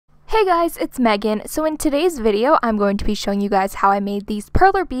Hey guys, it's Megan. So in today's video, I'm going to be showing you guys how I made these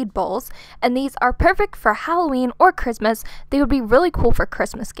Perler Bead bowls, and these are perfect for Halloween or Christmas. They would be really cool for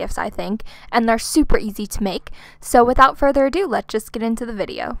Christmas gifts, I think, and they're super easy to make. So without further ado, let's just get into the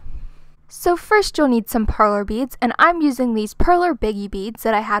video. So first you'll need some Perler beads, and I'm using these Perler Biggie beads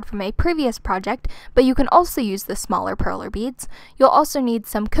that I had from a previous project, but you can also use the smaller Perler beads. You'll also need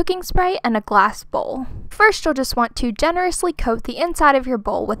some cooking spray and a glass bowl. First you'll just want to generously coat the inside of your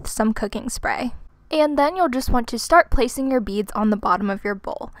bowl with some cooking spray. And then you'll just want to start placing your beads on the bottom of your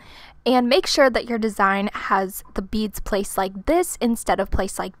bowl. And make sure that your design has the beads placed like this instead of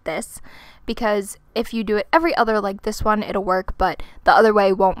placed like this, because if you do it every other like this one, it'll work, but the other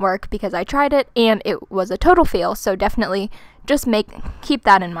way won't work because I tried it and it was a total fail, so definitely just keep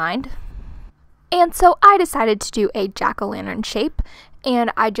that in mind. And so I decided to do a jack-o'-lantern shape,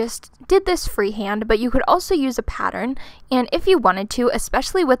 and I just did this freehand, but you could also use a pattern, and if you wanted to,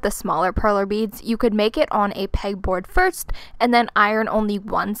 especially with the smaller Perler beads, you could make it on a pegboard first, and then iron only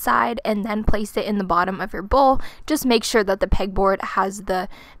one side, and then place it in the bottom of your bowl. Just make sure that the pegboard has the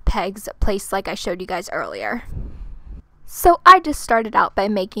pegs placed like I showed you guys earlier. So I just started out by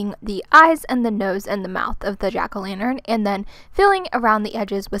making the eyes and the nose and the mouth of the jack-o'-lantern, and then filling around the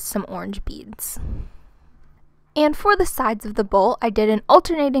edges with some orange beads. And for the sides of the bowl, I did an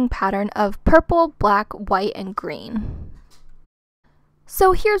alternating pattern of purple, black, white, and green.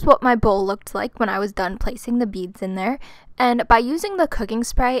 So here's what my bowl looked like when I was done placing the beads in there, and by using the cooking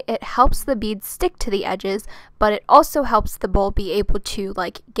spray, it helps the beads stick to the edges, but it also helps the bowl be able to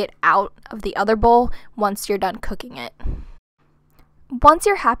get out of the other bowl once you're done cooking it. Once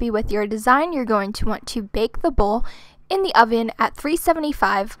you're happy with your design, you're going to want to bake the bowl in the oven at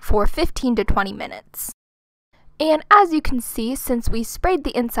 375 for 15 to 20 minutes. And as you can see, since we sprayed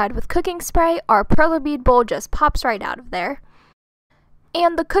the inside with cooking spray, our Perler bead bowl just pops right out of there.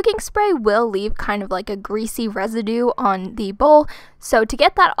 And the cooking spray will leave kind of like a greasy residue on the bowl, so to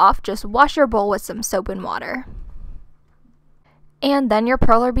get that off, just wash your bowl with some soap and water. And then your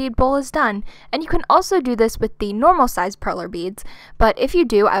Perler bead bowl is done. And you can also do this with the normal size Perler beads, but if you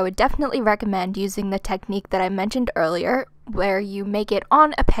do, I would definitely recommend using the technique that I mentioned earlier, where you make it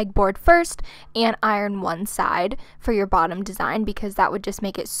on a pegboard first and iron one side for your bottom design, because that would just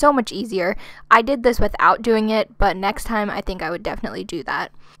make it so much easier. I did this without doing it, but next time I think I would definitely do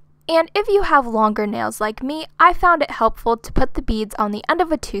that. And if you have longer nails like me, I found it helpful to put the beads on the end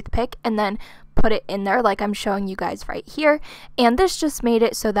of a toothpick and then put it in there like I'm showing you guys right here, and this just made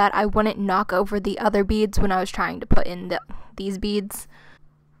it so that I wouldn't knock over the other beads when I was trying to put in these beads.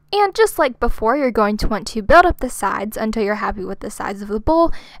 And just like before, you're going to want to build up the sides until you're happy with the size of the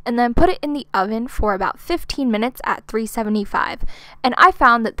bowl, and then put it in the oven for about 15 minutes at 375. And I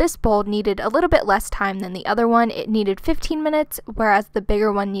found that this bowl needed a little bit less time than the other one. It needed 15 minutes, whereas the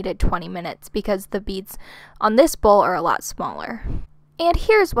bigger one needed 20 minutes because the beads on this bowl are a lot smaller. And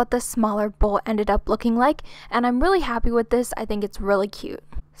here's what the smaller bowl ended up looking like, and I'm really happy with this. I think it's really cute.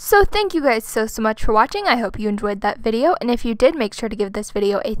 So thank you guys so much for watching. I hope you enjoyed that video, and if you did, make sure to give this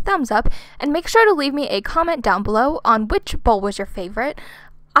video a thumbs up, and make sure to leave me a comment down below on which bowl was your favorite.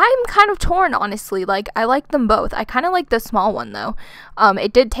 I'm kind of torn, honestly. I like them both. I kind of like the small one though.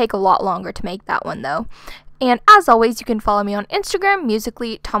 It did take a lot longer to make that one though. And as always, you can follow me on Instagram,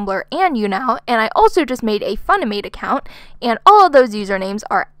 Musical.ly, Tumblr, and YouNow. And I also just made a Funimate account, and all of those usernames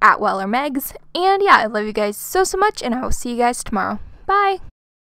are @WellerMegs. And yeah, I love you guys so much, and I will see you guys tomorrow. Bye!